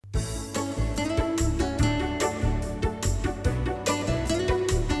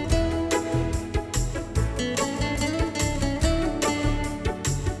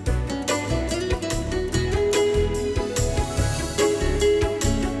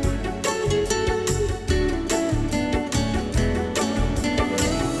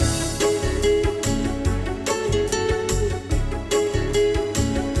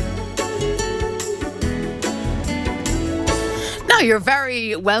you're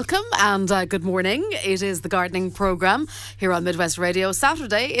very welcome and good morning. It is the gardening programme here on Midwest Radio.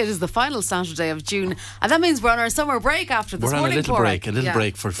 Saturday, it is the final Saturday of June, and that means we're on our summer break after this morning. We're on a little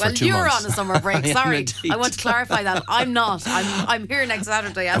break, for 2 months. Well, you're on a summer break, sorry. I want to clarify that. I'm not. I'm here next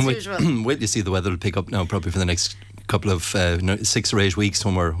Saturday as usual. Wait, you see, the weather will pick up now probably for the next couple of 6 or 8 weeks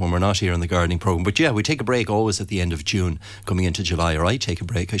when we're not here on the gardening programme. But yeah, we take a break always at the end of June coming into July, or I take a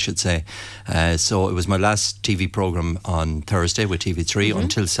break I should say. So it was my last TV programme on Thursday with TV3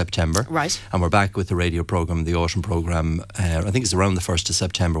 until September. Right. And we're back with the radio programme, the autumn programme. I think it's around the 1st of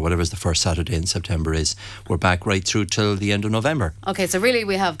September, whatever the first Saturday in September is. We're back right through till the end of November. Okay, so really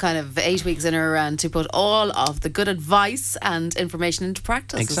we have kind of 8 weeks in or around to put all of the good advice and information into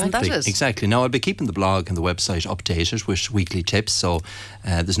practice. Exactly, isn't that it? Exactly. Now I'll be keeping the blog and the website updated with weekly tips, so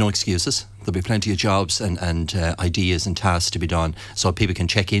there's no excuses. There'll be plenty of jobs and ideas and tasks to be done, so people can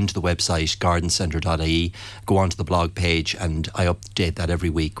check into the website gardencentre.ie, go onto the blog page, and I update that every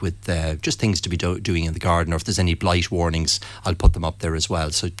week with just things to be doing in the garden, or if there's any blight warnings I'll put them up there as well.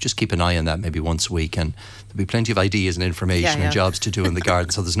 So just keep an eye on that maybe once a week, and there'll be plenty of ideas and information and jobs to do in the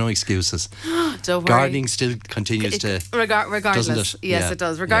garden, so there's no excuses. Don't worry. Gardening still continues to regardless, doesn't it? Yes, it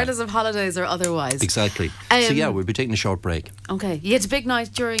does, regardless of holidays or otherwise. Exactly. So yeah, we'll be taking a short break. Okay, you had a big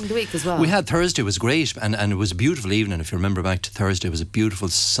night during the week as well. We had Thursday, was great, and it was a beautiful evening. If you remember back to Thursday, it was a beautiful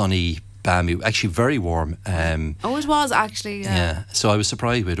sunny, balmy, actually very warm. It was actually. Yeah, so I was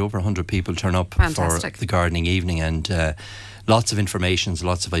surprised. We had over 100 people turn up for the gardening evening, and lots of information,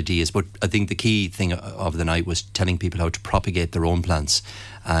 lots of ideas. But I think the key thing of the night was telling people how to propagate their own plants.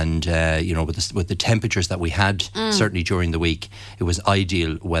 And with the temperatures that we had certainly during the week, it was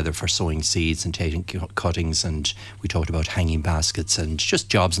ideal weather for sowing seeds and taking cuttings, and we talked about hanging baskets and just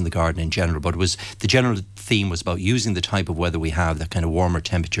jobs in the garden in general. But the general theme was about using the type of weather we have, that kind of warmer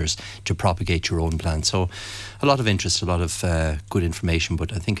temperatures, to propagate your own plants. So a lot of interest, a lot of good information,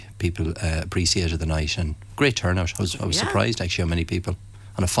 but I think people appreciated the night, and great turnout. I was surprised actually how many people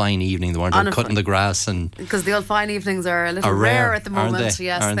on a fine evening. They weren't out cutting the grass, and because the old fine evenings are a little rare at the moment. Aren't they?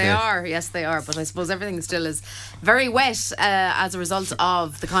 Yes, they are. Yes, they are. But I suppose everything still is very wet as a result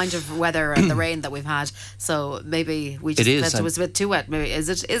of the kind of weather and the rain that we've had. So maybe we just it was a bit too wet. Maybe is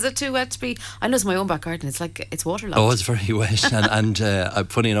it too wet to be? I know it's my own back garden. It's like it's waterlogged. Oh, it's very wet. and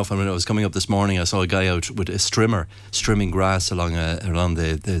funny enough, when I was coming up this morning, I saw a guy out with a strimmer trimming grass along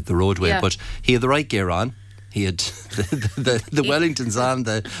the roadway. Yeah. But he had the right gear on. He had the Wellingtons on,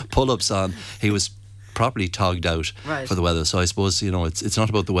 the pull-ups on. He was properly togged out for the weather. So I suppose, it's not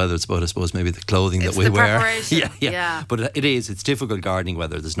about the weather, it's about, I suppose, maybe the clothing that we wear. Yeah. But it's difficult gardening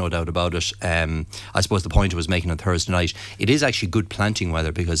weather, there's no doubt about it. I suppose the point I was making on Thursday night, it is actually good planting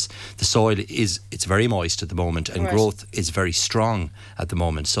weather, because the soil it's very moist at the moment, and growth is very strong at the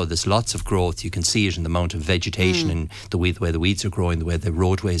moment. So there's lots of growth. You can see it in the amount of vegetation and the way the weeds are growing, the way the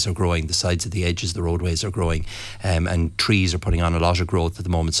roadways are growing, the sides of the edges of the roadways are growing, and trees are putting on a lot of growth at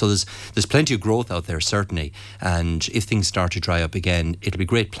the moment. So there's plenty of growth out there, certainly, and if things start to dry up again, it'll be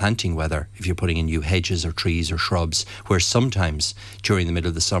great planting weather if you're putting in new hedges or trees or shrubs, where sometimes during the middle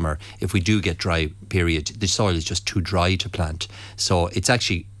of the summer, if we do get dry period, the soil is just too dry to plant. So it's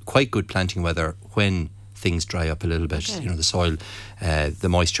actually quite good planting weather when things dry up a little bit. The soil, the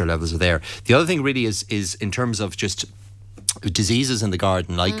moisture levels are there. The other thing really is in terms of just diseases in the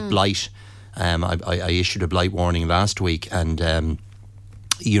garden, like blight. I issued a blight warning last week, and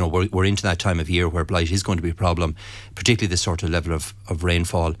we're into that time of year where blight is going to be a problem, particularly this sort of level of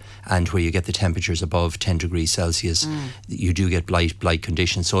rainfall, and where you get the temperatures above 10 degrees Celsius, you do get blight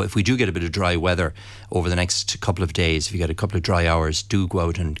conditions. So if we do get a bit of dry weather over the next couple of days, if you get a couple of dry hours, do go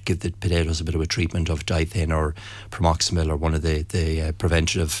out and give the potatoes a bit of a treatment of Dithin or Promoxamil or one of the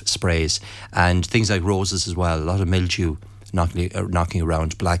preventative sprays. And things like roses as well, a lot of mildew knocking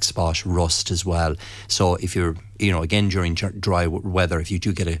around, black spot, rust as well. So if you're, again, during dry weather, if you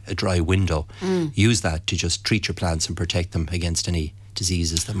do get a dry window, use that to just treat your plants and protect them against any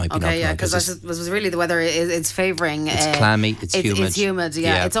diseases that might be knocking around. because this was really the weather is favouring. It's clammy, it's humid. It's humid,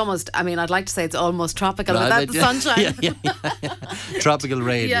 It's almost, I'd like to say it's almost tropical without the sunshine. Tropical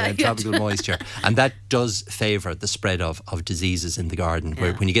rain, tropical moisture. And that does favour the spread of diseases in the garden,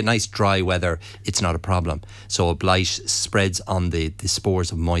 where when you get nice dry weather, it's not a problem. So blight spreads on the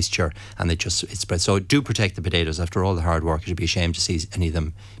spores of moisture, and it spreads. So do protect the potatoes. After all the hard work, it'd be a shame to see any of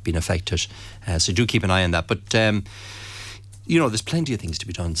them being affected. So do keep an eye on that. But there's plenty of things to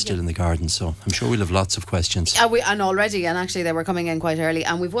be done still in the garden, so I'm sure we'll have lots of questions. And actually they were coming in quite early,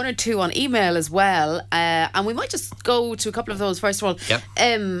 and we've one or two on email as well, and we might just go to a couple of those. First of all,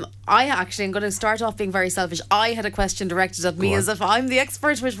 I actually am going to start off being very selfish. I had a question directed at me as if I'm the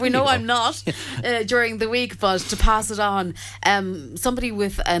expert, which we know I'm not during the week, but to pass it on, somebody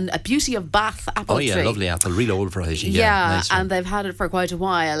with a Beauty of Bath apple tree. Oh yeah, lovely apple, real old variety. Yeah, nice and they've had it for quite a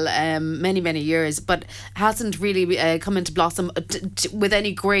while, many years, but hasn't really come into blossom with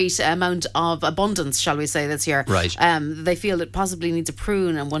any great amount of abundance, shall we say, this year. Right. They feel it possibly needs a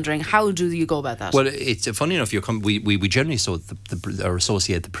prune. I'm wondering, how do you go about that? Well, it's funny enough. We generally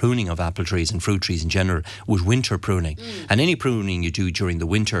associate the pruning of apple trees and fruit trees in general with winter pruning, and any pruning you do during the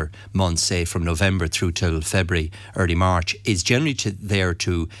winter months, say from November through till February, early March, is generally there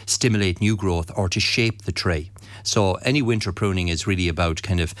to stimulate new growth or to shape the tree. So any winter pruning is really about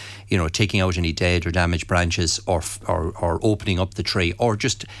kind of, taking out any dead or damaged branches or opening up the tree or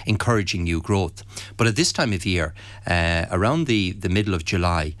just encouraging new growth. But at this time of year, around the middle of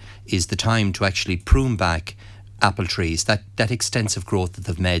July, is the time to actually prune back apple trees, that extensive growth that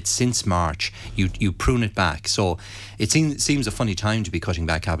they've made since March. You prune it back. So it seems a funny time to be cutting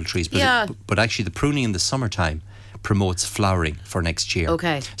back apple trees, but actually the pruning in the summertime promotes flowering for next year.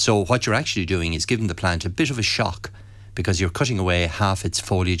 Okay. So what you're actually doing is giving the plant a bit of a shock, because you're cutting away half its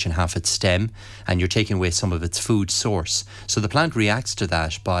foliage and half its stem, and you're taking away some of its food source. So the plant reacts to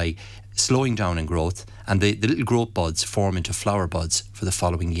that by slowing down in growth, and the little growth buds form into flower buds for the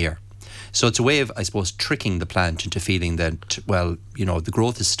following year. So it's a way of, I suppose, tricking the plant into feeling that, the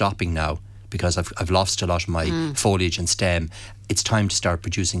growth is stopping now because I've lost a lot of my foliage and stem. It's time to start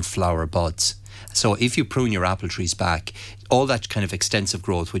producing flower buds. So if you prune your apple trees back, all that kind of extensive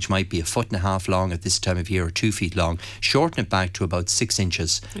growth, which might be 1.5 feet long at this time of year or 2 feet long, shorten it back to about 6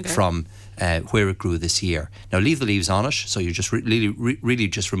 inches from where it grew this year. Now leave the leaves on it, so you're just really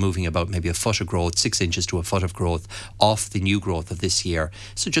just removing about maybe 1 foot of growth, 6 inches to 1 foot of growth off the new growth of this year.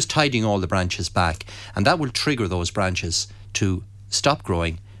 So just tidying all the branches back, and that will trigger those branches to stop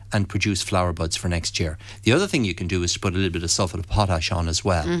growing and produce flower buds for next year. The other thing you can do is to put a little bit of sulphate of potash on as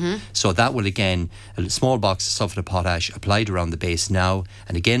well. So that will, again, a small box of sulphate of potash applied around the base now,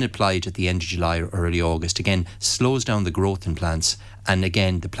 and again applied at the end of July or early August, again slows down the growth in plants, and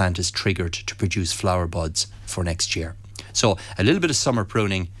again the plant is triggered to produce flower buds for next year. So a little bit of summer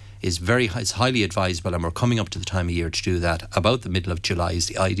pruning is highly advisable, and we're coming up to the time of year to do that. About the middle of July is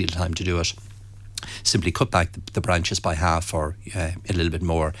the ideal time to do it. Simply cut back the branches by half or a little bit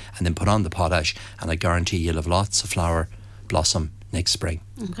more, and then put on the potash, and I guarantee you'll have lots of flower blossom next spring.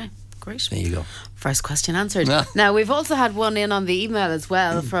 Okay, great. There you go. First question answered. Now, we've also had one in on the email as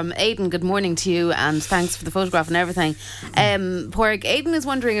well from Aidan. Good morning to you, and thanks for the photograph and everything. Porg, Aidan is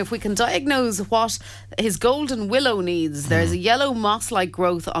wondering if we can diagnose what his golden willow needs. There's a yellow moss-like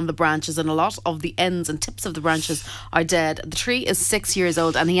growth on the branches, and a lot of the ends and tips of the branches are dead. The tree is 6 years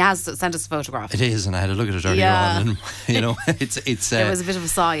old, and he has sent us a photograph. It is, and I had a look at it earlier on, and it's there was a bit of a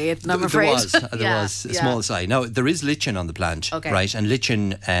sigh, I'm afraid. There was a small sigh. Now, there is lichen on the plant, right? And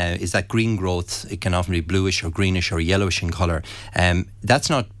lichen is that green growth. It can often be bluish or greenish or yellowish in colour. That's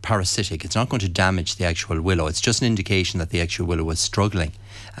not parasitic. It's not going to damage the actual willow. It's just an indication that the actual willow was struggling.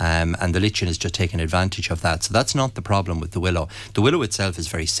 And the lichen is just taking advantage of that. So that's not the problem with the willow. The willow itself is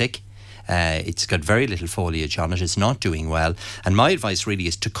very sick. It's got very little foliage on it. It's not doing well. And my advice really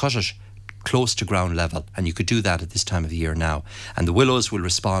is to cut it close to ground level, and you could do that at this time of year now, and the willows will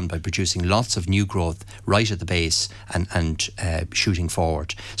respond by producing lots of new growth right at the base and shooting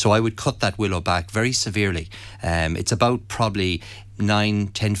forward. So I would cut that willow back very severely. It's about probably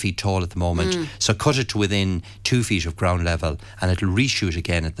 9-10 feet tall at the moment, so cut it to within 2 feet of ground level, and it'll reshoot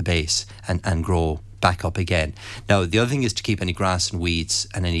again at the base and grow back up again. Now, the other thing is to keep any grass and weeds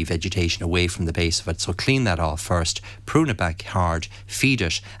and any vegetation away from the base of it. So clean that off first, prune it back hard, feed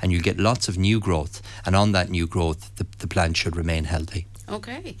it, and you'll get lots of new growth. And on that new growth, the plant should remain healthy.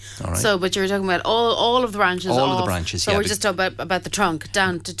 Okay. All right. So, but you're talking about all of the branches. All of the branches. So we're just talking about the trunk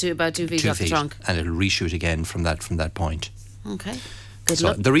down to about 2 feet off the trunk, and it'll reshoot again from that point. Okay.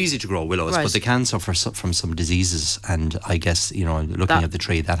 So they're easy to grow, willows, but they can suffer from some diseases, and I guess, looking at the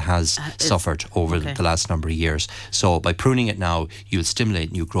tree, that has suffered over the last number of years. So by pruning it now, you'll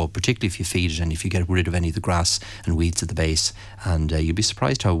stimulate new growth, particularly if you feed it and if you get rid of any of the grass and weeds at the base, and you'll be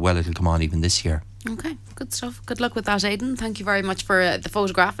surprised how well it'll come on even this year. Okay, good stuff. Good luck with that, Aidan. Thank you very much for the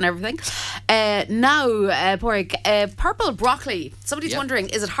photograph and everything. Now, Porg, purple broccoli. Somebody's wondering,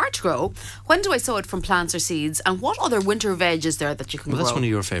 is it hard to grow? When do I sow it from plants or seeds? And what other winter veg is there that you can grow? That's one of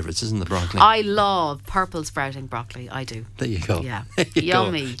your favourites, isn't the broccoli? I love purple sprouting broccly. I do. There you go. Yeah.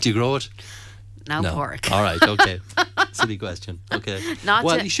 Yummy. Do you grow it? No. Pork. All right, okay. Silly question. Okay. Not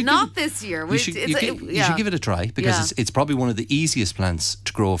this year. You should give it a try, because it's probably one of the easiest plants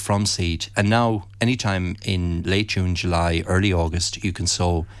to grow from seed. And now, anytime in late June, July, early August, you can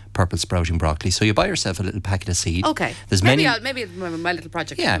sow purple sprouting broccoli. So you buy yourself a little packet of seed. Okay. There's maybe my little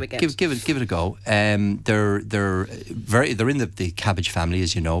project. Yeah, give it a go. They're in the cabbage family,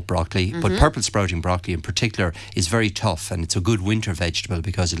 as you know, broccoli. But purple sprouting broccoli in particular is very tough, and it's a good winter vegetable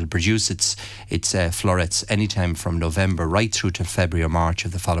because it'll produce its florets anytime from November right through to February or March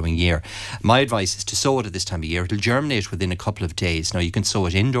of the following year. My advice is to sow it at this time of year. It'll germinate within a couple of days. Now you can sow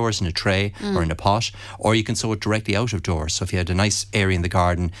it indoors in a tray or in a pot, or you can sow it directly out of doors. So if you had a nice area in the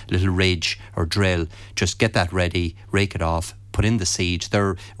garden, little ridge or drill, just get that ready, rake it off, put in the seed.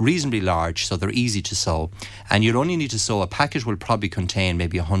 They're reasonably large, so they're easy to sow. And you'll only need to sow, a packet will probably contain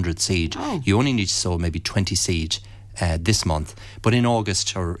maybe 100 seed. You only need to sow maybe 20 seed this month. But in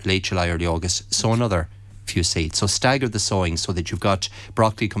August or late July, early August, sow another few seeds. So stagger the sowing so that you've got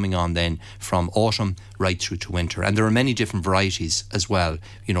broccoli coming on then from autumn right through to winter. And there are many different varieties as well,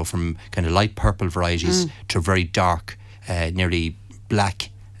 you know, from kind of light purple varieties to very dark, nearly black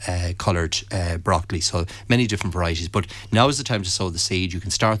coloured broccoli. So many different varieties. But now is the time to sow the seed. You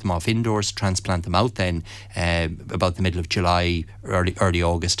can start them off indoors, transplant them out then about the middle of July, early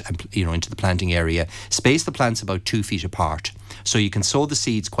August, and into the planting area. Space the plants about 2 feet apart. So you can sow the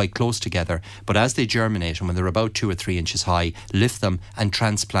seeds quite close together, but as they germinate and when they're about 2 or 3 inches high, lift them and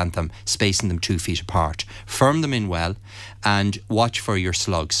transplant them, spacing them 2 feet apart. Firm them in well and watch for your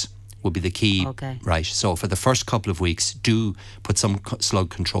slugs. Will be the key. Okay. Right. So for the first couple of weeks, do put some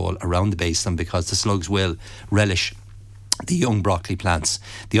slug control around the base of them, because the slugs will relish the young broccoli plants.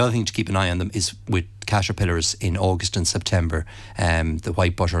 The other thing to keep an eye on them is with caterpillars in August and September. The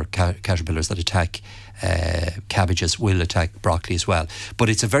white butter caterpillars that attack cabbages will attack broccoli as well. But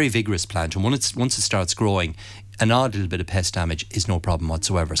it's a very vigorous plant, and once it starts growing, an odd little bit of pest damage is no problem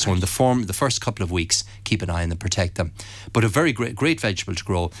whatsoever. So in the first couple of weeks, keep an eye on them, protect them. But a very great vegetable to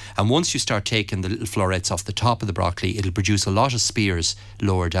grow. And once you start taking the little florets off the top of the broccoli, it'll produce a lot of spears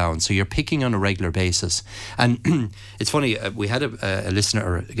lower down. So you're picking on a regular basis. And it's funny, we had a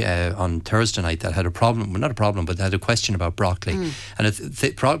listener on Thursday night that had a problem, well, not a problem, but had a question about broccoli.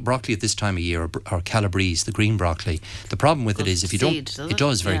 And broccoli at this time of year, or calabrese, the green broccoli, the problem with it is if you don't, it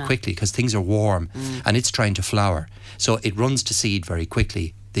does very quickly, because things are warm and it's trying to flower. So it runs to seed very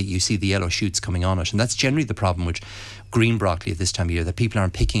quickly. That you see the yellow shoots coming on it, and that's generally the problem with green broccoli at this time of year, that people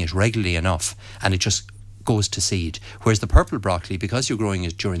aren't picking it regularly enough and it just goes to seed. Whereas the purple broccoli, because you're growing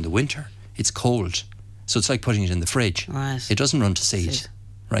it during the winter, it's cold, so it's like putting it in the fridge. Right. It doesn't run to seed.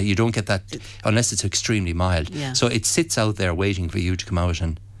 Right, you don't get that unless it's extremely mild. So it sits out there waiting for you to come out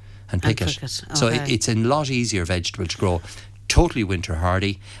and pick it. Okay. So it's a lot easier vegetable to grow. Totally winter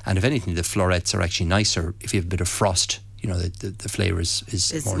hardy, and if anything, the florets are actually nicer if you have a bit of frost. You know, the flavour is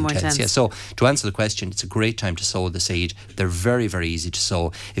more intense. Yeah. So to answer the question, it's a great time to sow the seed. They're very, very easy to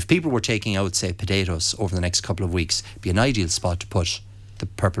sow. If people were taking out, say, potatoes over the next couple of weeks, it'd be an ideal spot to put the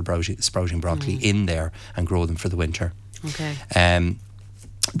purple sprouting broccoli in there and grow them for the winter. Okay.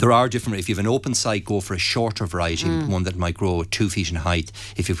 There are different. If you have an open site, go for a shorter variety, one that might grow 2 feet in height.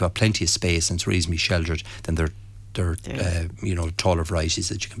 If you've got plenty of space and it's reasonably sheltered, then they're taller varieties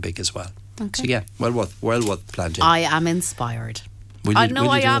that you can pick as well. Okay. So yeah, well worth planting. I am inspired. I know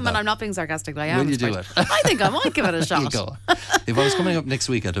I am, and I'm not being sarcastic, but I am. Will you do it? I think I might give it a shot. You go. If I was coming up next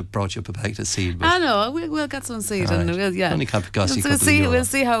week, I'd have brought you up a packet of seed. But I know, we'll get some seed. Right. And only can't cost you we'll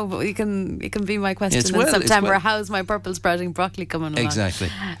see how you can be my question in September. How's my purple sprouting broccoli coming along? Exactly.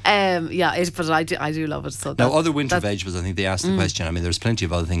 But I do love it. So now, other winter vegetables, I think they asked the question. I mean, there's plenty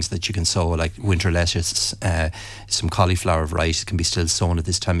of other things that you can sow, like winter lettuce, some cauliflower varieties can be still sown at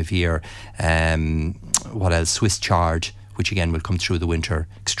this time of year. What else? Swiss chard, which again will come through the winter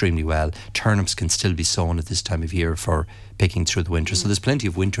extremely well. Turnips can still be sown at this time of year for picking through the winter. So there's plenty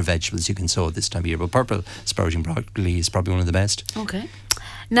of winter vegetables you can sow at this time of year. But purple sprouting broccoli is probably one of the best. Okay.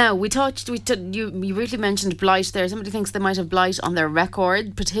 Now, you briefly mentioned blight there. Somebody thinks they might have blight on their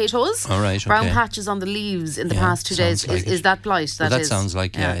record potatoes. All right, okay. Brown patches on the leaves in the past 2 days. Is that blight? That sounds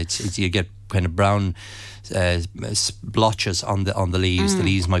like, it's you get kind of brown blotches on the leaves. The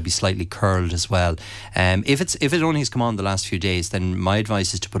leaves might be slightly curled as well. If it only has come on the last few days, then my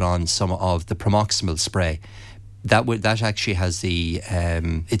advice is to put on some of the Promoximal spray. That actually has the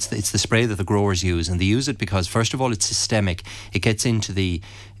it's the spray that the growers use, and they use it because first of all it's systemic. It gets into the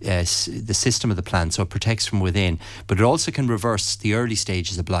system of the plant, so it protects from within. But it also can reverse the early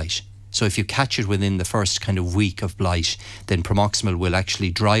stages of blight. So if you catch it within the first kind of week of blight, then Promoximal will actually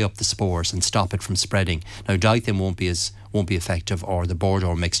dry up the spores and stop it from spreading. Now, Dithium won't be effective, or the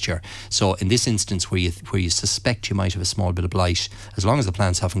Bordeaux mixture. So in this instance, where you suspect you might have a small bit of blight, as long as the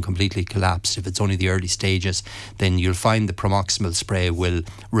plants haven't completely collapsed, if it's only the early stages, then you'll find the Promoximal spray will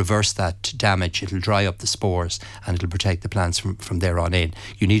reverse that damage. It'll dry up the spores and it'll protect the plants from there on in.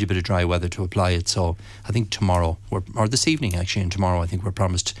 You need a bit of dry weather to apply it. So I think tomorrow, or this evening actually, and tomorrow I think we're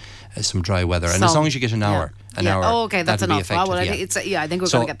promised some dry weather. And as long as you get an hour, Oh, okay, that's enough. I think I think we're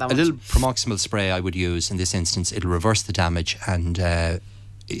going to get that much. A little Promoximal spray I would use in this instance. It'll reverse the damage, and the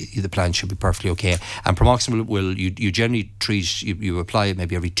plant should be perfectly okay. And Promoximal will you generally treat, you apply it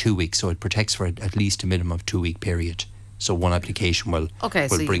maybe every 2 weeks, so it protects for at least a minimum of 2 week period. So one application will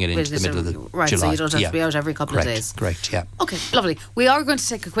bring it into the middle of the July. So you don't have to be out every couple of days. Correct, yeah. Okay, lovely. We are going to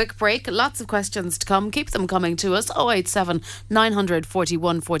take a quick break. Lots of questions to come. Keep them coming to us. 087 900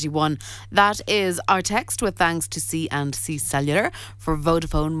 41 41. That is our text, with thanks to C&C Cellular for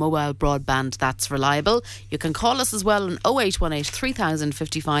Vodafone mobile broadband that's reliable. You can call us as well on 0818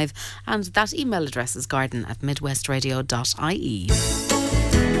 3055, and that email address is garden@midwestradio.ie.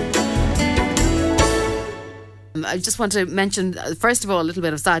 I just want to mention, first of all, a little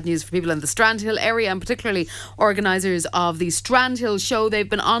bit of sad news for people in the Strandhill area, and particularly organisers of the Strandhill show. They've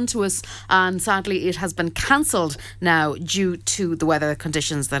been on to us, and sadly it has been cancelled now due to the weather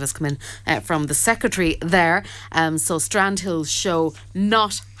conditions that has come in from the secretary there. So Strandhill show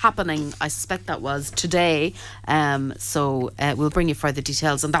not happening. I suspect that was today. So we'll bring you further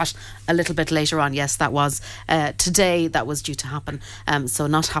details on that a little bit later on. Yes, that was today that was due to happen. So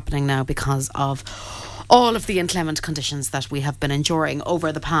not happening now because of all of the inclement conditions that we have been enduring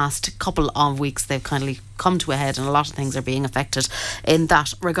over the past couple of weeks. They've kindly come to a head, and a lot of things are being affected in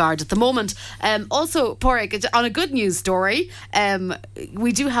that regard at the moment. Also, Pádraig, on a good news story,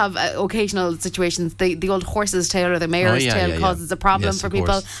 we do have occasional situations. The old horse's tail, or the mare's tail, causes a problem for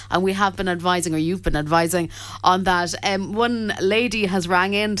people, and we have been advising, or you've been advising on that. One lady has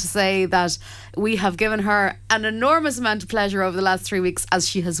rang in to say that we have given her an enormous amount of pleasure over the last 3 weeks as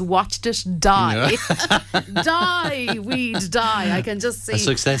she has watched it die. Weed die. I can just see a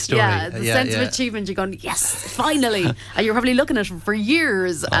success story. The sense of achievement. You're going, yes, finally. And you're probably looking at it for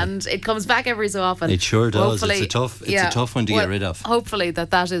years, and it comes back every so often. It sure does. It's a tough one to get rid of. Hopefully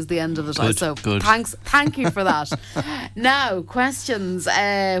that is the end of it. Good. Thank you for that. Now, questions.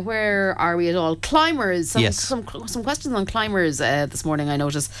 Where are we at all? Climbers. Some questions on climbers this morning, I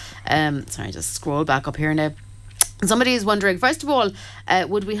noticed. Sorry, just scroll back up here now. Somebody is wondering, first of all,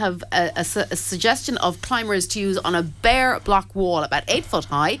 would we have a suggestion of climbers to use on a bare block wall about 8 foot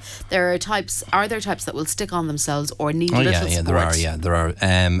high? Are there types that will stick on themselves or need a little support? There are.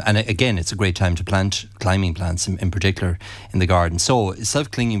 And again, it's a great time to plant climbing plants, in particular in the garden. So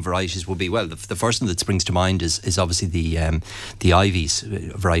self-clinging varieties will be, well, the first one that springs to mind is obviously the ivies,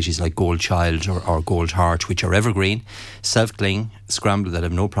 varieties like Gold Child or Gold Heart, which are evergreen, self-cling, scramble, that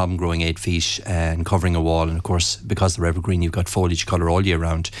have no problem growing 8 feet and covering a wall. And of course, because they're evergreen, you've got foliage colour all year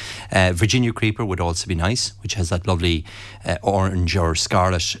round. Virginia Creeper would also be nice, which has that lovely orange or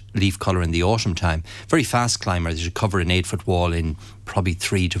scarlet leaf colour in the autumn time. Very fast climber. They should cover an 8 foot wall in probably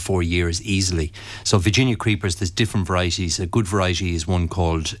 3 to 4 years easily. So Virginia Creepers, there's different varieties. A good variety is one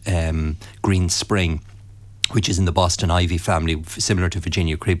called Green Spring, which is in the Boston Ivy family, similar to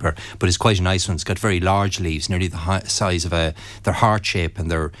Virginia Creeper, but it's quite a nice one. It's got very large leaves, nearly the size of they're heart shape, and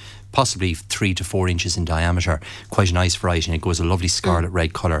they're possibly 3 to 4 inches in diameter. Quite a nice variety, and it goes a lovely scarlet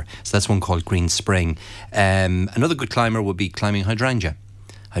red colour. So that's one called Green Spring. Another good climber would be climbing hydrangea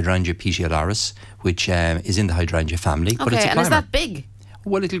petiolaris, which is in the hydrangea family. Okay, but it's a climber. And is that big?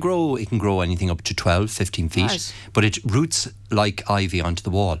 Well, it can grow anything up to 12, 15 feet. Right. But it roots like ivy onto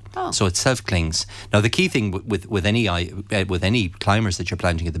the wall. So it self-clings. Now, the key thing with any climbers that you're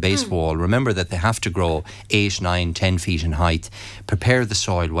planting at the base of the wall, remember that they have to grow 8, 9, 10 feet in height. Prepare the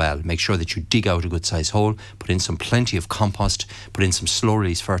soil well. Make sure that you dig out a good size hole, put in plenty of compost, put in some slow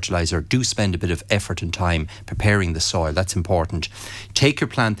release fertilizer. Do spend a bit of effort and time preparing the soil. That's important. Take your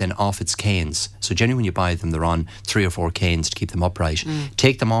plant then off its canes. So generally when you buy them, they're on 3 or 4 canes to keep them upright.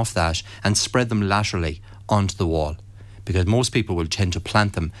 Take them off that and spread them laterally onto the wall, because most people will tend to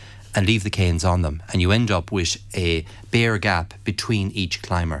plant them and leave the canes on them, and you end up with a bare gap between each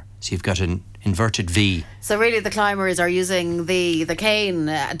climber. So you've got an inverted V. So really the climbers are using the cane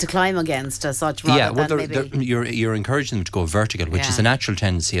to climb against as such, rather than maybe... You're encouraging them to go vertical, which is a natural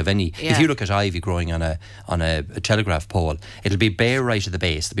tendency of any... If you look at ivy growing on a telegraph pole, it'll be bare right at the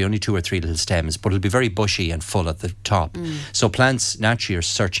base. There'll be only 2 or 3 little stems, but it'll be very bushy and full at the top. So plants naturally are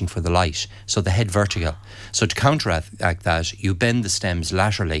searching for the light, so they head vertical. So to counteract that, you bend the stems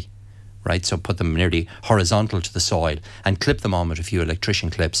laterally right? So put them nearly horizontal to the soil and clip them on with a few electrician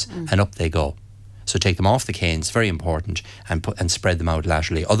clips, and up they go. So take them off the canes, very important, and spread them out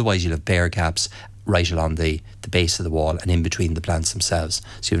laterally. Otherwise, you'll have bare gaps right along the base of the wall and in between the plants themselves.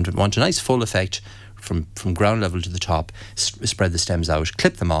 So you want a nice full effect from ground level to the top, spread the stems out,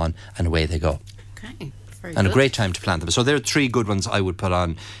 clip them on, and away they go. Okay. Very and good. A great time to plant them. So there are 3 good ones I would put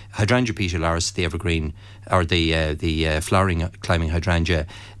on: Hydrangea petiolaris, the evergreen, or the flowering climbing hydrangea,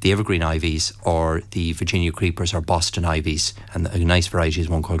 the evergreen ivies, or the Virginia creepers or Boston ivies. And a nice variety is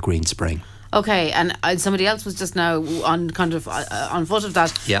one called Green Spring. Okay, and somebody else was just now on kind of on foot of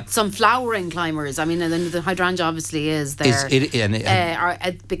that. Yeah. Some flowering climbers. I mean, and then the hydrangea obviously is there.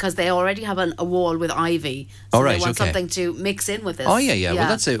 Because they already have a wall with ivy. So they want something to mix in with this. Oh, yeah. Well,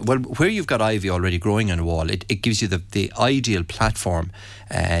 that's it. Well, where you've got ivy already growing on a wall, it gives you the ideal platform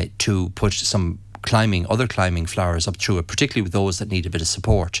to put some other climbing flowers up through it, particularly with those that need a bit of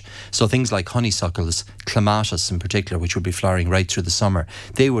support. So things like honeysuckles, clematis in particular, which would be flowering right through the summer,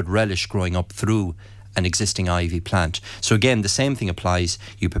 they would relish growing up through an existing ivy plant. So again, the same thing applies.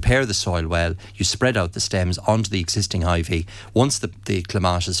 You prepare the soil well, you spread out the stems onto the existing ivy. Once the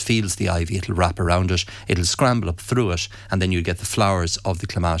clematis feels the ivy, it'll wrap around it, it'll scramble up through it, and then you get the flowers of the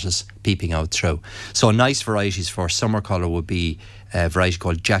clematis peeping out through. So nice varieties for summer colour would be a variety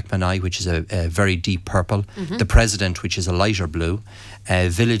called Jackmanii, which is a very deep purple, the President, which is a lighter blue,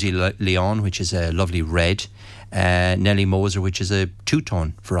 Villa de Leon, which is a lovely red, Nellie Moser, which is a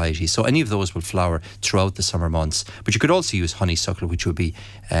two-tone variety. So any of those will flower throughout the summer months. But you could also use honeysuckle, which would be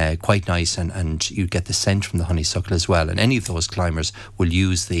quite nice, and you'd get the scent from the honeysuckle as well. And any of those climbers will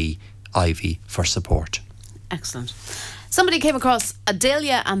use the ivy for support. Excellent. Somebody came across a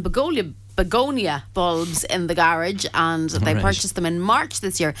dahlia and begonia bulbs in the garage, and they purchased them in March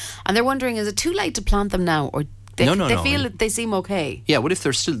this year, and they're wondering, is it too late to plant them now, or they feel that they seem okay? Yeah, well, if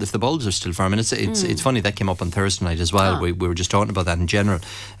the bulbs are still firm, and it's funny, that came up on Thursday night as well. We were just talking about that in general.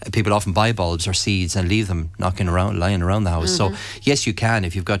 People often buy bulbs or seeds and leave them lying around the house. So yes, you can,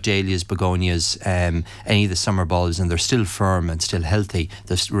 if you've got dahlias, begonias, any of the summer bulbs, and they're still firm and still healthy,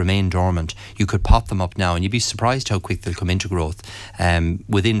 they remain dormant, you could pop them up now, and you'd be surprised how quick they'll come into growth.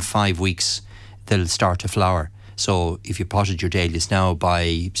 Within 5 weeks they'll start to flower. So if you potted your dahlias now,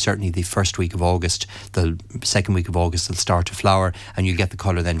 by certainly the first week of August, the second week of August, they'll start to flower, and you'll get the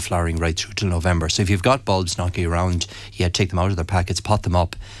colour then flowering right through till November. So if you've got bulbs knocking around, take them out of their packets, pot them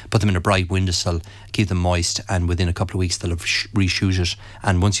up, put them in a bright windowsill, keep them moist, and within a couple of weeks they'll have reshooted.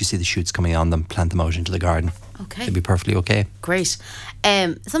 And once you see the shoots coming on them, plant them out into the garden. Okay. They'll be perfectly okay. Great.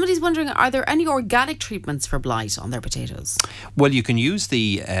 Somebody's wondering, are there any organic treatments for blight on their potatoes? Well, you can use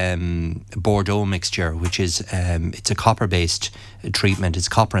the Bordeaux mixture, which is it's a copper-based treatment. It's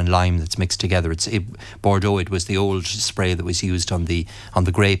copper and lime that's mixed together. Bordeaux. It was the old spray that was used on the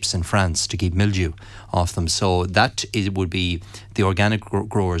grapes in France to keep mildew off them. So it would be the organic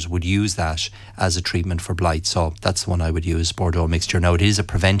growers would use that as a treatment for blight. So that's the one I would use, Bordeaux mixture. Now it is a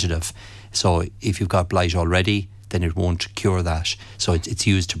preventative. So if you've got blight already, then it won't cure that. So it's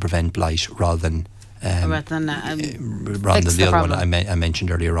used to prevent blight rather than the other one I mentioned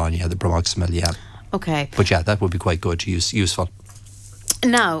earlier on. Yeah, the bromoxamil. Yeah. Okay. But yeah, that would be quite good to use. Useful.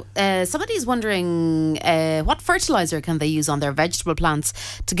 Now, somebody's wondering what fertiliser can they use on their vegetable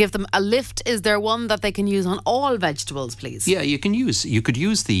plants to give them a lift? Is there one that they can use on all vegetables, please? Yeah, you could use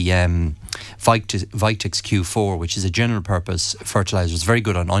the Vitex Q4, which is a general purpose fertiliser. It's very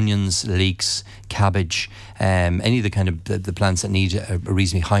good on onions, leeks, cabbage, any of the kind of the plants that need a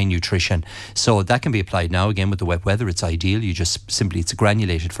reasonably high nutrition. So that can be applied now. Again, with the wet weather, it's ideal. It's a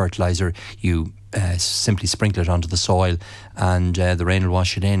granulated fertiliser. You simply sprinkle it onto the soil, and the rain will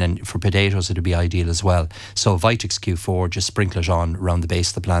wash it in. And for potatoes, it would be ideal as well. So Vitex Q4, just sprinkle it on around the base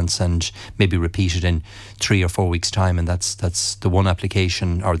of the plants, and maybe repeat it in 3 or 4 weeks' time. And that's the one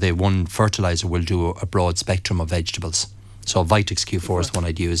application, or the one fertiliser will do a broad spectrum of vegetables. So Vitex Q4 is the one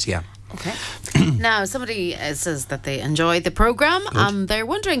I'd use. Yeah. Okay. Now, somebody says that they enjoy the programme, and they're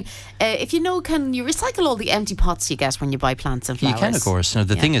wondering if can you recycle all the empty pots you get when you buy plants and flowers? You can, of course. Now,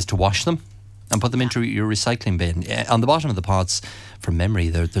 the thing is to wash them and put them into your recycling bin. On the bottom of the pots, from memory,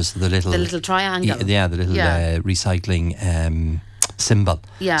 there's the little triangle. The little recycling symbol.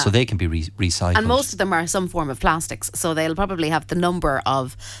 Yeah. So they can be recycled. And most of them are some form of plastics, so they'll probably have the number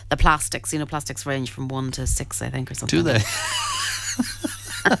of the plastics. Plastics range from 1 to 6, I think, or something. Do they?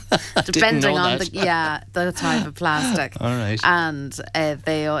 Depending on the type of plastic. All right. And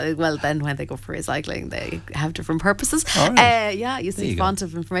then when they go for recycling, they have different purposes. All right. You see font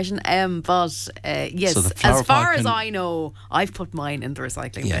of information. But yes, so as far as I know, I've put mine in the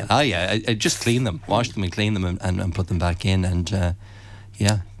recycling bin. I just clean them, wash them and clean them, and put them back in, and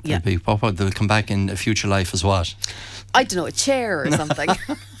Yeah. They'll come back in a future life as what? I don't know, a chair or something.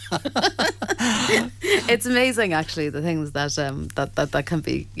 It's amazing, actually, the things that that can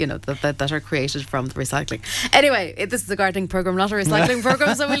be, that are created from the recycling. Anyway, this is a gardening program, not a recycling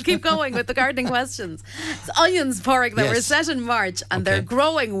program, so we'll keep going with the gardening questions. It's onions, Pádraig, that were set in March, and they're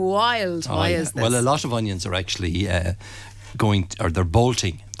growing wild. Why is this? Well, a lot of onions are actually they're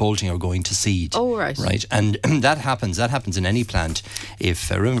bolting or going to seed. Oh, right. Right. And that happens in any plant. If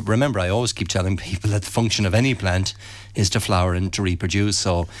remember, I always keep telling people that the function of any plant is to flower and to reproduce.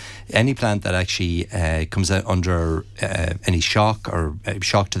 So any plant that actually comes out under any shock or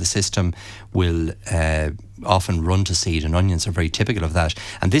shock to the system will often run to seed, and onions are very typical of that.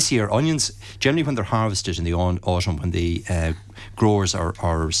 And this year, onions, generally when they're harvested in the autumn, when the growers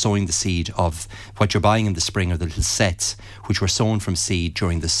are sowing the seed of what you're buying in the spring, are the little sets which were sown from seed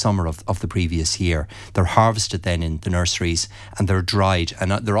during the summer of the previous year. They're harvested then in the nurseries, and they're dried,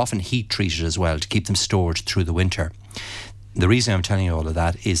 and they're often heat treated as well to keep them stored through the winter. The reason I'm telling you all of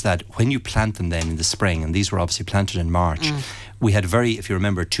that is that when you plant them then in the spring, and these were obviously planted in March, we had if you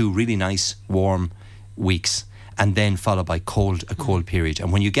remember, 2 really nice warm weeks, and then followed by a cold period.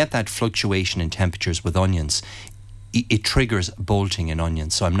 And when you get that fluctuation in temperatures with onions, it triggers bolting in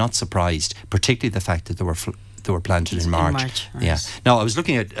onions. So I'm not surprised, particularly the fact that they were planted in March. Right. Yeah. Now, I was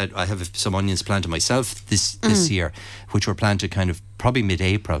looking at I have some onions planted myself this year, which were planted kind of probably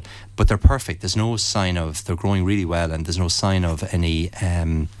mid-April, but they're perfect. There's no sign of, they're growing really well, and there's no sign of any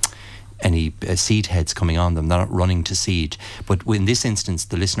seed heads coming on them. They're not running to seed. But in this instance,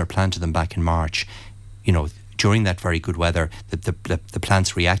 the listener planted them back in March. During that very good weather, the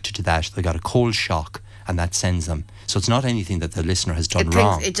plants reacted to that. They got a cold shock, and that sends them. So it's not anything that the listener has done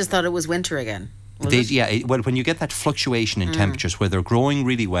wrong. It just thought it was winter again. Well, when you get that fluctuation in temperatures where they're growing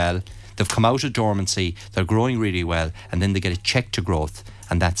really well, they've come out of dormancy, they're growing really well, and then they get a check to growth,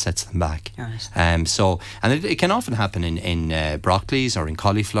 and that sets them back. Right. It can often happen in broccolis or in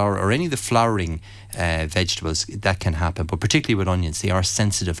cauliflower or any of the flowering vegetables. That can happen, but particularly with onions, they are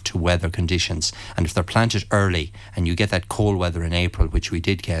sensitive to weather conditions, and if they're planted early and you get that cold weather in April, which we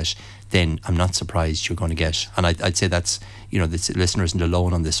did get, then I'm not surprised you're going to get. And I'd say that's, this listener isn't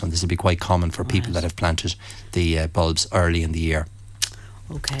alone on this one. This will be quite common for people that have planted the bulbs early in the year.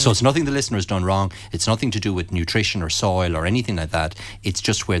 Okay. So it's nothing the listener has done wrong. It's nothing to do with nutrition or soil or anything like that. It's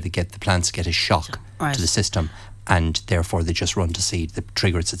just where the plants get a shock to the system, and therefore they just run to seed. The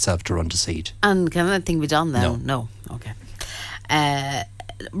triggers itself to run to seed. And can anything be done then? No. Okay.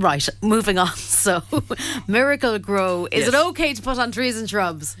 Right, moving on. So, Miracle-Gro, is it okay to put on trees and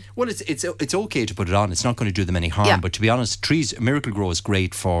shrubs? Well, it's okay to put it on. It's not going to do them any harm. But to be honest, Miracle-Gro is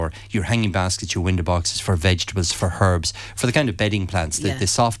great for your hanging baskets, your window boxes, for vegetables, for herbs, for the kind of bedding plants, the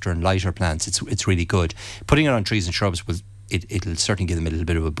softer and lighter plants. It's really good. Putting it on trees and shrubs will. It'll certainly give them a little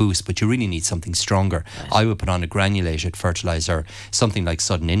bit of a boost, but you really need something stronger. Right. I would put on a granulated fertiliser, something like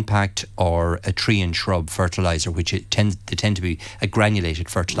Sudden Impact, or a tree and shrub fertiliser, which they tend to be a granulated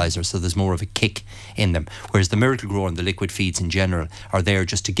fertiliser, so there's more of a kick in them. Whereas the Miracle-Gro and the liquid feeds in general are there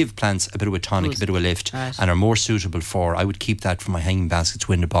just to give plants a bit of a tonic, a bit of a lift, and are more suitable for, I would keep that for my hanging baskets,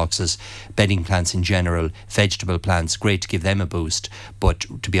 window boxes, bedding plants in general, vegetable plants, great to give them a boost. But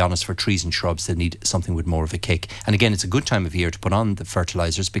to be honest, for trees and shrubs, they need something with more of a kick. And again, it's a good time of year to put on the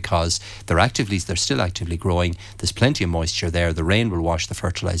fertilisers because they're still actively growing. There's plenty of moisture there. The rain will wash the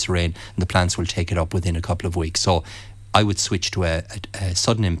fertiliser in, and the plants will take it up within a couple of weeks. So I would switch to a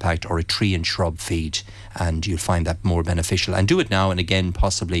Sudden Impact or a tree and shrub feed, and you'll find that more beneficial. And do it now and again,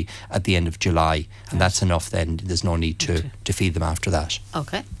 possibly at the end of July, and that's enough then. There's no need to feed them after that.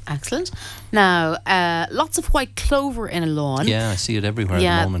 Okay, excellent. Now, lots of white clover in a lawn. Yeah, I see it everywhere at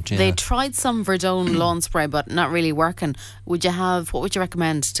the moment. Yeah, they tried some Verdone lawn spray, but not really working. What would you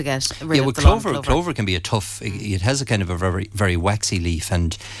recommend to get rid of the clover? Lawn clover? Clover can be it has a kind of a very, very waxy leaf,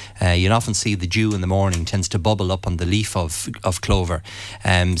 and you often see the dew in the morning tends to bubble up on the leaf of clover.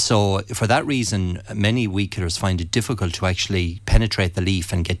 So for that reason, many weed killers find it difficult to actually penetrate the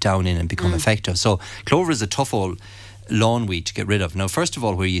leaf and get down in and become effective. So clover is a tough old lawn weed to get rid of. Now, first of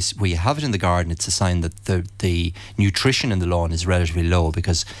all, where you have it in the garden, it's a sign that the nutrition in the lawn is relatively low,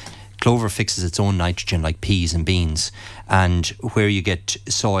 because clover fixes its own nitrogen like peas and beans, and where you get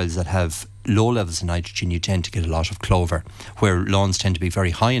soils that have low levels of nitrogen, you tend to get a lot of clover. Where lawns tend to be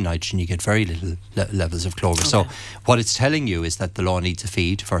very high in nitrogen, you get very little levels of clover. Okay. So what it's telling you is that the lawn needs a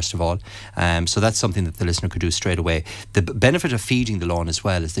feed, first of all. So that's something that the listener could do straight away. The benefit of feeding the lawn as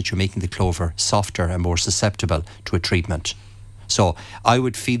well is that you're making the clover softer and more susceptible to a treatment. So I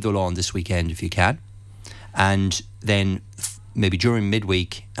would feed the lawn this weekend if you can, and then maybe during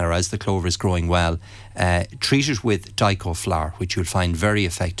midweek or as the clover is growing well, treat it with Dico flour, which you'll find very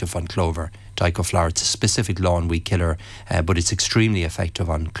effective on clover. Dico flour, it's a specific lawn weed killer, but it's extremely effective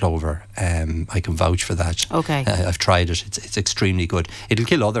on clover. I can vouch for that. Okay. I've tried it. It's extremely good. It'll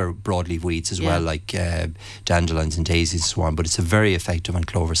kill other broadleaf weeds as well, like dandelions and daisies and so on, but it's a very effective on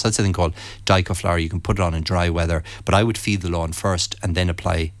clover. So that's a thing called Dico flour. You can put it on in dry weather, but I would feed the lawn first and then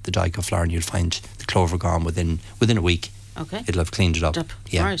apply the Dico flour, and you'll find the clover gone within a week. Okay. It'll have cleaned it up.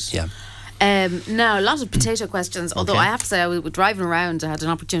 Yeah. Right. Yeah. Now, a lot of potato questions, although I have to say I was driving around. I had an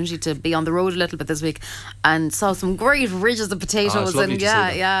opportunity to be on the road a little bit this week and saw some great ridges of potatoes. And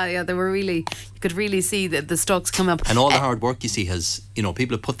they were really, you could really see the stalks come up. And all the hard work you see has,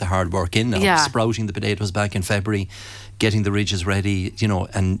 people have put the hard work in now, sprouting the potatoes back in February, getting the ridges ready,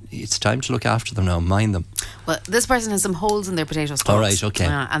 and it's time to look after them now, mind them. Well, this person has some holes in their potato stalks. All right, okay.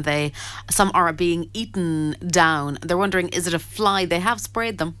 And some are being eaten down. They're wondering, is it a fly? They have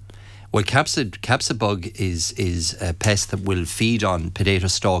sprayed them. Well, capsid bug is a pest that will feed on potato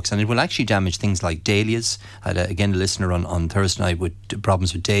stalks, and it will actually damage things like dahlias. I had a listener on Thursday night with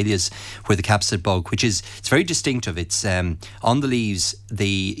problems with dahlias, where the capsid bug, it's very distinctive. It's on the leaves,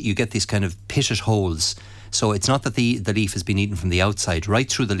 you get these kind of pitted holes. So it's not that the leaf has been eaten from the outside.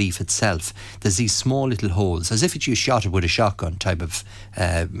 Right through the leaf itself, there's these small little holes, as if you shot it with a shotgun type of.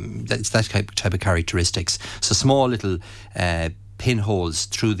 It's that type of characteristics. So small little. Pinholes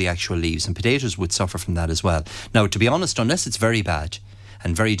through the actual leaves, and potatoes would suffer from that as well. Now, to be honest, unless it's very bad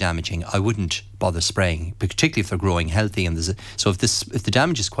and very damaging, I wouldn't bother spraying, particularly if they're growing healthy. And if the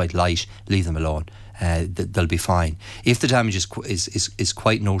damage is quite light, leave them alone. They'll be fine. If the damage is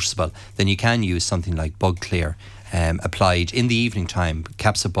quite noticeable, then you can use something like Bug Clear. Applied in the evening time.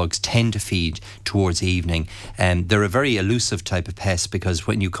 Capsid bugs tend to feed towards the evening, and they're a very elusive type of pest, because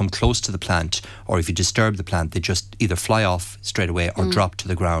when you come close to the plant or if you disturb the plant, they just either fly off straight away or drop to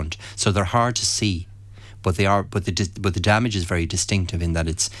the ground. So they're hard to see, but the damage is very distinctive in that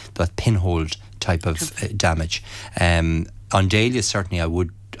it's that pinhole type of damage. On dahlias, certainly I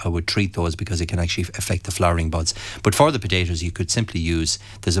would treat those, because it can actually affect the flowering buds. But for the potatoes, you could simply use,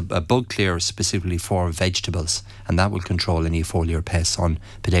 there's a Bug Clear specifically for vegetables, and that will control any foliar pests on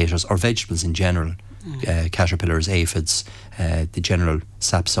potatoes or vegetables in general. Caterpillars, aphids, the general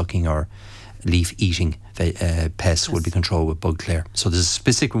sap-sucking or leaf-eating pests will be controlled with Bug Clear. So there's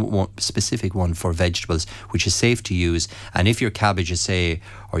a specific one for vegetables, which is safe to use. And if your cabbage is,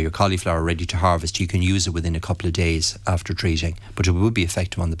 or your cauliflower are ready to harvest, you can use it within a couple of days after treating. But it would be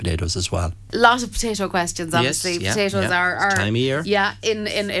effective on the potatoes as well. A lot of potato questions, obviously. Yes, potatoes are time of year. Yeah,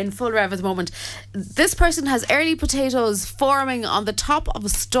 in full rev at the moment. This person has early potatoes forming on the top of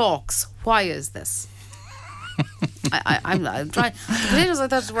stalks. Why is this? I'm trying. The potatoes I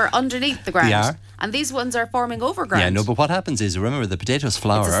thought were underneath the ground, and these ones are forming over ground. Yeah, no, but what happens is, remember, the potatoes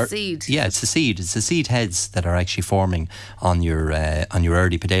flower. It's a seed. Yeah, it's the seed. It's the seed heads that are actually forming on your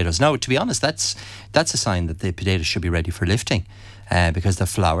early potatoes. Now, to be honest, that's a sign that the potatoes should be ready for lifting, because they're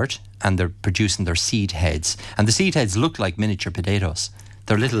flowered and they're producing their seed heads, and the seed heads look like miniature potatoes.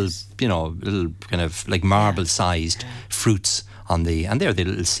 They're little kind of like marble-sized fruits. And they're the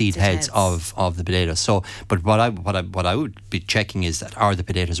little seed heads of the potatoes. So, but what I would be checking is that, are the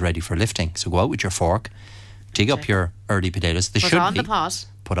potatoes ready for lifting? So go out with your fork, dig up your early potatoes. Put on the pot.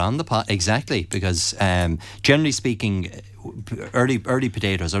 Put on the pot, exactly, because generally speaking, early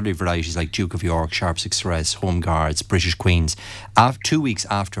potatoes, early varieties like Duke of York, Sharps Express, Home Guards, British Queens, 2 weeks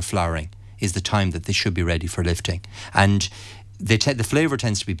after flowering is the time that they should be ready for lifting. And the flavour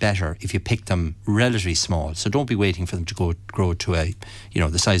tends to be better if you pick them relatively small. So don't be waiting for them to grow to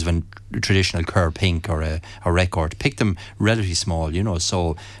the size of a traditional Cur Pink or a record. Pick them relatively small,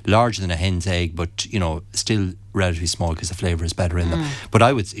 so larger than a hen's egg, but still relatively small, because the flavour is better in them. But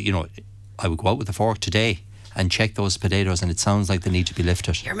I would go out with a fork today and check those potatoes, and it sounds like they need to be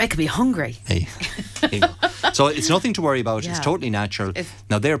lifted. You're making me hungry. Hey. So it's nothing to worry about. Yeah. It's totally natural.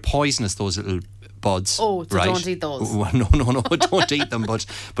 Now they're poisonous, those little buds. Oh, so don't eat those. Well, no, don't eat them.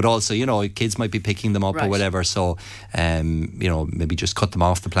 But also, kids might be picking them up or whatever. So, maybe just cut them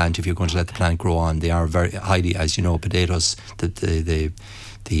off the plant if you're going to let the plant grow on. They are very highly, as you know, potatoes.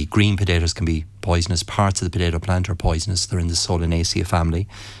 The green potatoes can be poisonous. Parts of the potato plant are poisonous. They're in the Solanaceae family.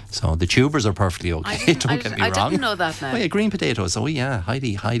 So the tubers are perfectly okay. Don't get me wrong. I didn't know that now. Oh yeah, green potatoes. Oh yeah,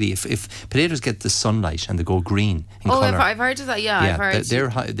 highly. If potatoes get the sunlight and they go green in colour. I've heard of that. Yeah, I've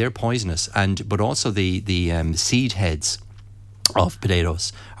heard. They're poisonous, but also the seed heads of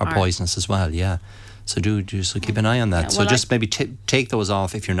potatoes are poisonous as well. Yeah. So so keep an eye on that. So just maybe take those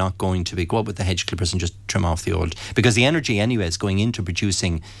off if you're not going to go up with the hedge clippers and just trim off the old, because the energy anyway is going into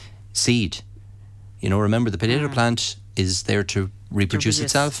producing seed. Remember the potato plant is there to reproduce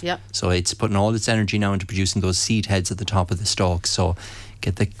itself. Yep. So it's putting all its energy now into producing those seed heads at the top of the stalk. So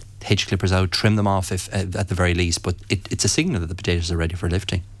get the hedge clippers out, trim them off if at the very least. But it's a signal that the potatoes are ready for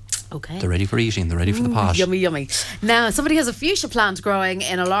lifting. Okay. They're ready for eating. They're ready for the pot. Yummy, yummy. Now, somebody has a fuchsia plant growing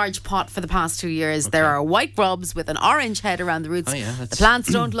in a large pot for the past 2 years. Okay. There are white grubs with an orange head around the roots. Oh, yeah, the plants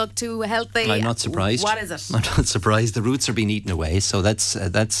don't look too healthy. I'm not surprised. What is it? I'm not surprised. The roots are being eaten away. So that's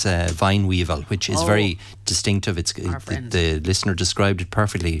vine weevil, which is very distinctive. The listener described it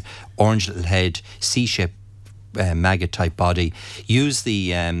perfectly. Orange little head, C-shaped maggot type body. Use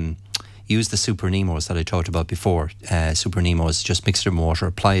the Super Nemos that I talked about before. Super Nemos, just mix it in water,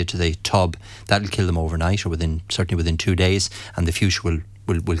 apply it to the tub. That'll kill them overnight, or certainly within 2 days, and the fuchsia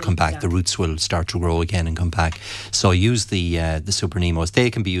will come back. The roots will start to grow again and come back. So use the Super Nemos.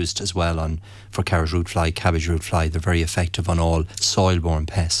 They can be used as well for carrot root fly, cabbage root fly. They're very effective on all soil-borne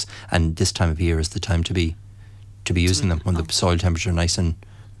pests, and this time of year is the time to be using them when the soil temperature nice and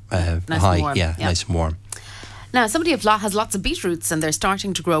high. And warm. Yeah, nice and warm. Now, somebody has lots of beetroots and they're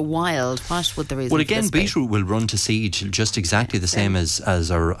starting to grow wild. What would the reason Well, for again, this be? beetroot will run to seed just exactly the same as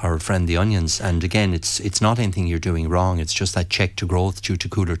our friend the onions. And again, it's not anything you're doing wrong. It's just that check to growth due to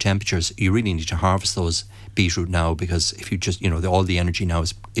cooler temperatures. You really need to harvest those beetroot now, because if you just, all the energy now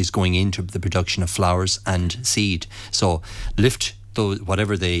is going into the production of flowers and seed. So lift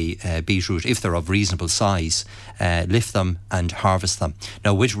whatever the beetroot, if they're of reasonable size, lift them and harvest them.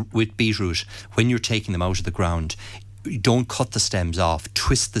 Now with beetroot, when you're taking them out of the ground, don't cut the stems off,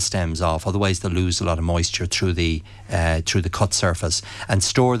 twist the stems off, otherwise they'll lose a lot of moisture through the cut surface, and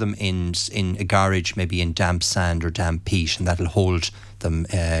store them in a garage, maybe in damp sand or damp peat, and that'll hold them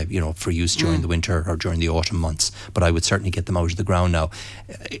for use during the winter or during the autumn months. But I would certainly get them out of the ground now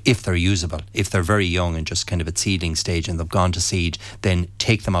if they're usable. If they're very young and just kind of at seedling stage and they've gone to seed, then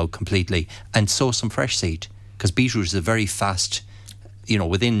take them out completely and sow some fresh seed, because beetroot is a very fast,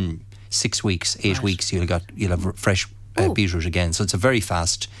 within 6 weeks, 8 weeks you'll have fresh beetroot again. So it's a very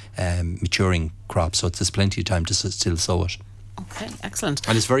fast maturing crop, so there's plenty of time to still sow it. Okay, excellent.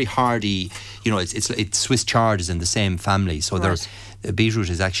 And it's very hardy. It's Swiss chard is in the same family, so beetroot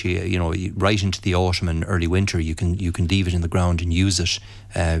is actually right into the autumn and early winter. You can leave it in the ground and use it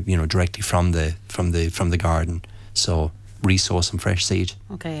directly from the garden. So resow some fresh seed.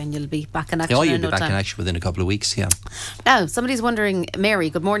 Okay, and you'll be back in action. Oh, you'll be back in action within a couple of weeks. Yeah. Now, somebody's wondering,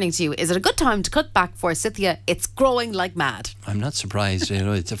 Mary, good morning to you. Is it a good time to cut back forsythia? It's growing like mad. I'm not surprised.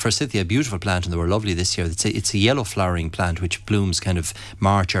 It's a forsythia, a beautiful plant, and they were lovely this year. It's a yellow flowering plant which blooms kind of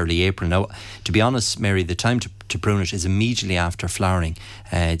March, early April. Now, to be honest, Mary, the time to prune it is immediately after flowering.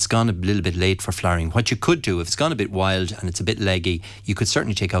 It's gone a little bit late for flowering. What you could do, if it's gone a bit wild and it's a bit leggy, you could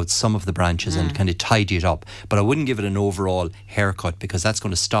certainly take out some of the branches and kind of tidy it up. But I wouldn't give it an overall haircut, because that's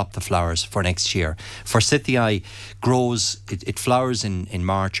going to stop the flowers for next year. Forsythia grows, it flowers in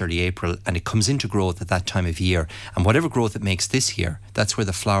March, early April, and it comes into growth at that time of year. And whatever growth it makes this year, that's where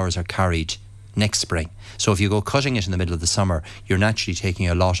the flowers are carried next spring. So if you go cutting it in the middle of the summer, you're naturally taking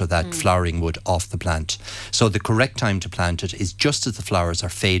a lot of that flowering wood off the plant. So the correct time to plant it is just as the flowers are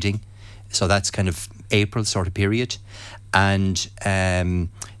fading. So that's kind of April sort of period. And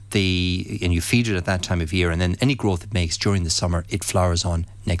you feed it at that time of year, and then any growth it makes during the summer, it flowers on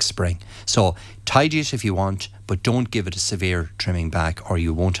next spring. So tidy it if you want, but don't give it a severe trimming back, or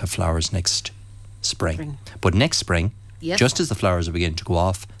you won't have flowers next spring. But next spring, just as the flowers are beginning to go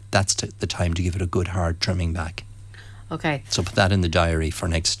off, that's the time to give it a good hard trimming back. Okay. So put that in the diary for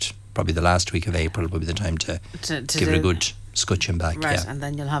next, probably the last week of April will be the time to give it a good scutching back. Right, and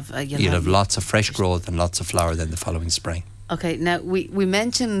then you'll have lots of fresh growth and lots of flower then the following spring. Okay, now we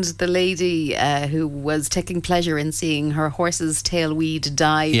mentioned the lady who was taking pleasure in seeing her horse's tail weed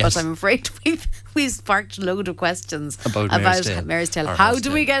die, but I'm afraid we've sparked a load of questions about Mare's tail. How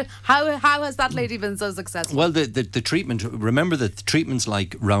has that lady been so successful? Well, the treatment, remember that the treatments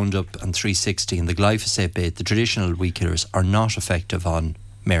like Roundup and 360 and the glyphosate bait, the traditional weed killers, are not effective on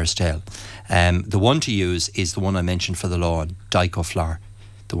Mare's tail. The one to use is the one I mentioned for the lawn, Dicoflar.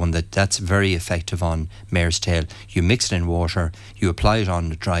 The one that's very effective on mare's tail. You mix it in water, you apply it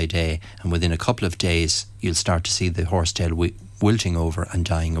on a dry day, and within a couple of days you'll start to see the horsetail wilting over and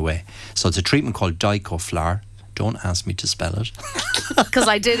dying away. So it's a treatment called Dicoflar. Don't ask me to spell it. Because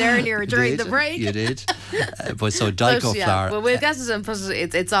I did earlier during the break. You did. But so Dicoflar. Well, we'll get it and put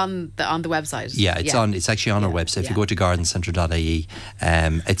it. It's on the website. Yeah, it's actually on our website. If you go to gardencentre.ie,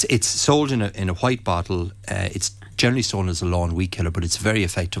 it's sold in a white bottle. It's generally sold as a lawn weed killer, but it's very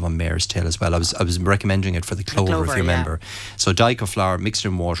effective on mare's tail as well. I was recommending it for the clover, if you remember. So Dicoflar, mix it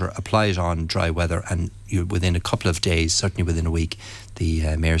in water, apply it on dry weather, and within a couple of days, certainly within a week,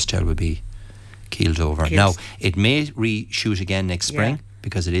 the mare's tail will be keeled over. Now, it may reshoot again next spring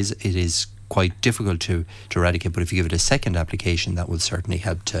because it is quite difficult to eradicate, but if you give it a second application, that will certainly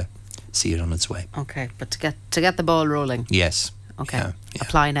help to see it on its way. Okay, but to get the ball rolling. Yes. Okay. Yeah.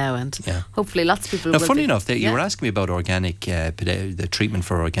 Apply now, and hopefully lots of people. Now, funny enough, you were asking me about organic the treatment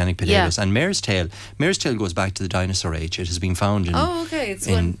for organic potatoes, and mare's tail. Mare's tail goes back to the dinosaur age. It has been found in. Oh, okay. It's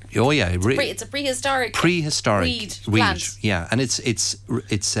a prehistoric weed. Plant. Yeah, and it's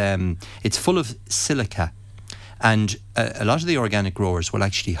full of silica, and a lot of the organic growers will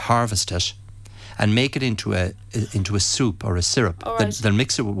actually harvest it and make it into a soup or a syrup. Right. They'll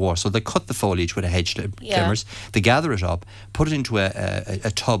mix it with water. So they cut the foliage with a hedge trimmers. They gather it up, put it into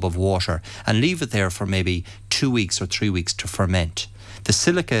a tub of water, and leave it there for maybe 2 weeks or 3 weeks to ferment. The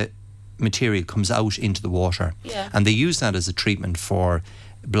silica material comes out into the water, and they use that as a treatment for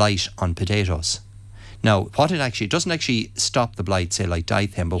blight on potatoes. Now, what it doesn't actually stop the blight, say like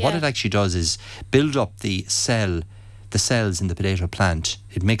dithem, but what it actually does is build up the cells in the potato plant.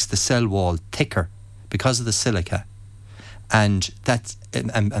 It makes the cell wall thicker because of the silica, and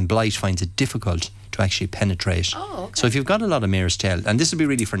blight finds it difficult to actually penetrate. Oh, okay. So if you've got a lot of mare's tail, and this will be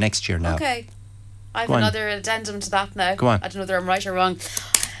really for next year now. Okay, I have another addendum to that now. Go on. I don't know whether I'm right or wrong.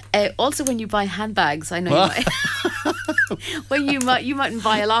 Also, when you buy handbags, I know you mightn't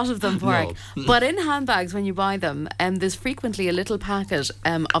buy a lot of them, Park. No. But in handbags, when you buy them, there's frequently a little packet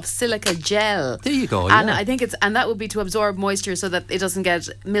of silica gel. There you go. And I think that would be to absorb moisture so that it doesn't get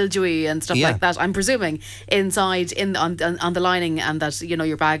mildewy and stuff like that. I'm presuming inside on the lining, and that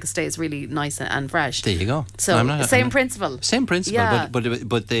your bag stays really nice and fresh. There you go. So same principle. Same principle. Yeah. But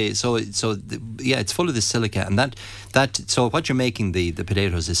it's full of the silica, and that so what you're making the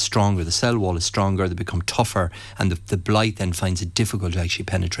potatoes is stronger. The cell wall is stronger. They become tougher, and the blight then finds it difficult to actually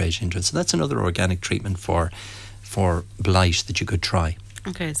penetrate into it. So that's another organic treatment for blight that you could try.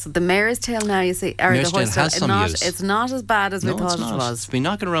 Okay, so the mare's tail now, you see, or mare's the horse tail has some use. It's not as bad as we thought it was. It's been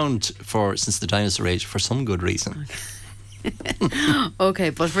knocking around since the dinosaur age for some good reason. Okay,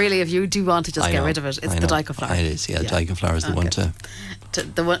 but really, if you do want to just get rid of it, it's the dicoflower. It is, dicoflower is the one to.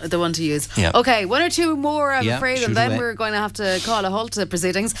 The one to use. Yeah. Okay, one or two more, I'm afraid, and then we're going to have to call a halt to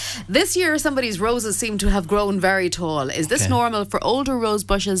proceedings. This year, somebody's roses seem to have grown very tall. Is this normal for older rose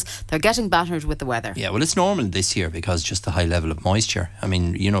bushes? They're getting battered with the weather. Yeah, well, it's normal this year because just the high level of moisture. I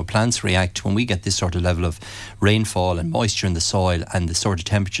mean, plants react when we get this sort of level of rainfall and moisture in the soil and the sort of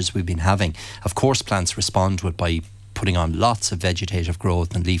temperatures we've been having. Of course, plants respond to it by putting on lots of vegetative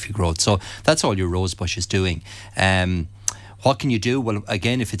growth and leafy growth. So that's all your rose bush is doing. What can you do? Well,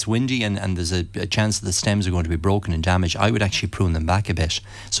 again, if it's windy and there's a chance that the stems are going to be broken and damaged, I would actually prune them back a bit.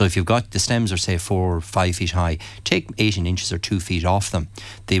 So if you've got the stems are say 4 or 5 feet high, take 18 inches or 2 feet off them.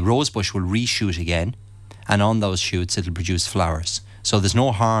 The rose bush will reshoot again, and on those shoots it'll produce flowers. So there's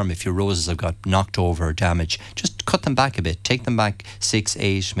no harm if your roses have got knocked over or damaged. Just cut them back a bit. Take them back 6,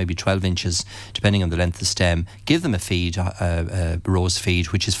 8, maybe 12 inches, depending on the length of the stem. Give them a feed, a rose feed,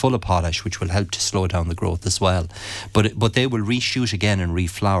 which is full of potash, which will help to slow down the growth as well. But they will reshoot again and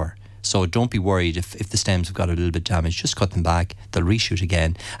reflower. So don't be worried if the stems have got a little bit damaged. Just cut them back. They'll reshoot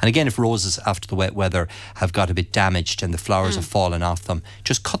again. And again, if roses after the wet weather have got a bit damaged and the flowers have fallen off them,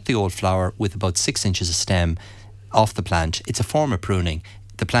 just cut the old flower with about 6 inches of stem off the plant. It's a form of pruning.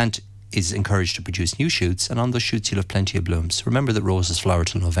 The plant is encouraged to produce new shoots, and on those shoots you'll have plenty of blooms. Remember that roses flower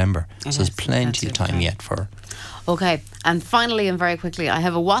till November, so there's plenty of time yet for. Okay, and finally and very quickly, I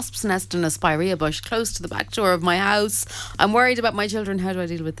have a wasp's nest in a spirea bush close to the back door of my house. I'm worried about my children. How do I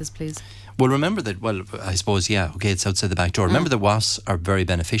deal with this, please? Well, remember that, I suppose, it's outside the back door. Remember that wasps are very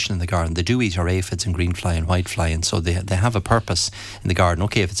beneficial in the garden. They do eat our aphids and green fly and white fly, and so they have a purpose in the garden.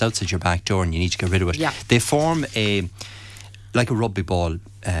 Okay, if it's outside your back door and you need to get rid of it, they form like a rugby ball.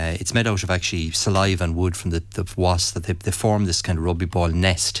 It's made out of actually saliva and wood from the wasps. That they form this kind of rugby ball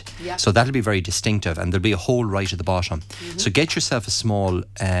nest. So that'll be very distinctive, and there'll be a hole right at the bottom. So get yourself a small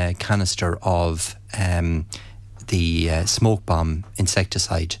canister of the smoke bomb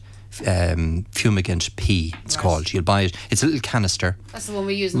insecticide. Fumigant P, it's called. You'll buy it. It's a little canister. That's the one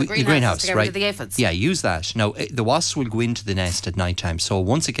we use in the greenhouse to get rid of the aphids. Yeah, use that. Now, the wasps will go into the nest at night time. So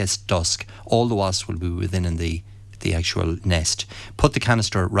once it gets dusk, all the wasps will be within the actual nest. Put the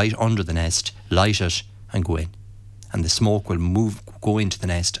canister right under the nest, light it, and go in. And the smoke will go into the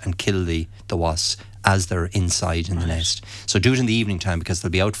nest and kill the wasps as they're inside in the nest. So do it in the evening time because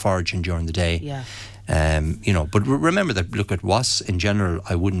they'll be out foraging during the day. Yeah. But remember that. Look at wasps in general.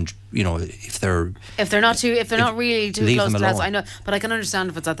 I wouldn't, if they're not really too close to the house. I know, but I can understand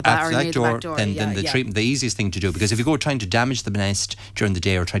if it's at the back or near the back door. Then the treatment, the easiest thing to do, because if you go trying to damage the nest during the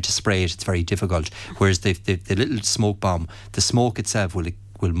day or try to spray it, it's very difficult. Whereas the little smoke bomb, the smoke itself will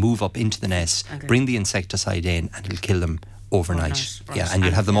will move up into the nest, bring the insecticide in, and it'll kill them overnight. Right. Yeah, and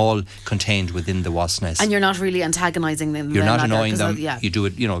you'll have them all contained within the wasp nest. And you're not really antagonising them. You're not annoying them. You do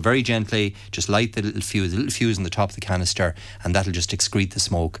it, very gently. Just light the little fuse in the top of the canister, and that'll just excrete the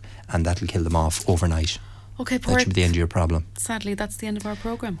smoke, and that'll kill them off overnight. Okay, that should be the end of your problem. Sadly, that's the end of our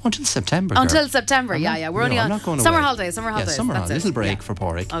programme. Until September. Until September, yeah. We're only on summer holidays. Yeah, summer holidays. Little break for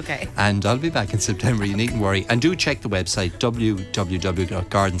Porrick. Okay. And I'll be back in September. You needn't worry. And do check the website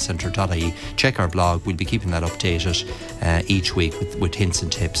www.gardencentre.ie. Check our blog. We'll be keeping that updated each week with hints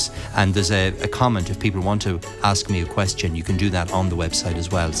and tips. And there's a comment. If people want to ask me a question, you can do that on the website as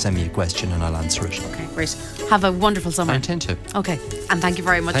well. Send me a question and I'll answer it. Okay, great. Have a wonderful summer. I intend to. Okay. And thank you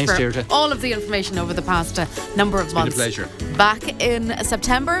very much for Deirdre. all of the information over the past number of months. It's been a pleasure. Back in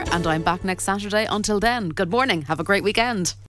September, and I'm back next Saturday. Until then, good morning. Have a great weekend.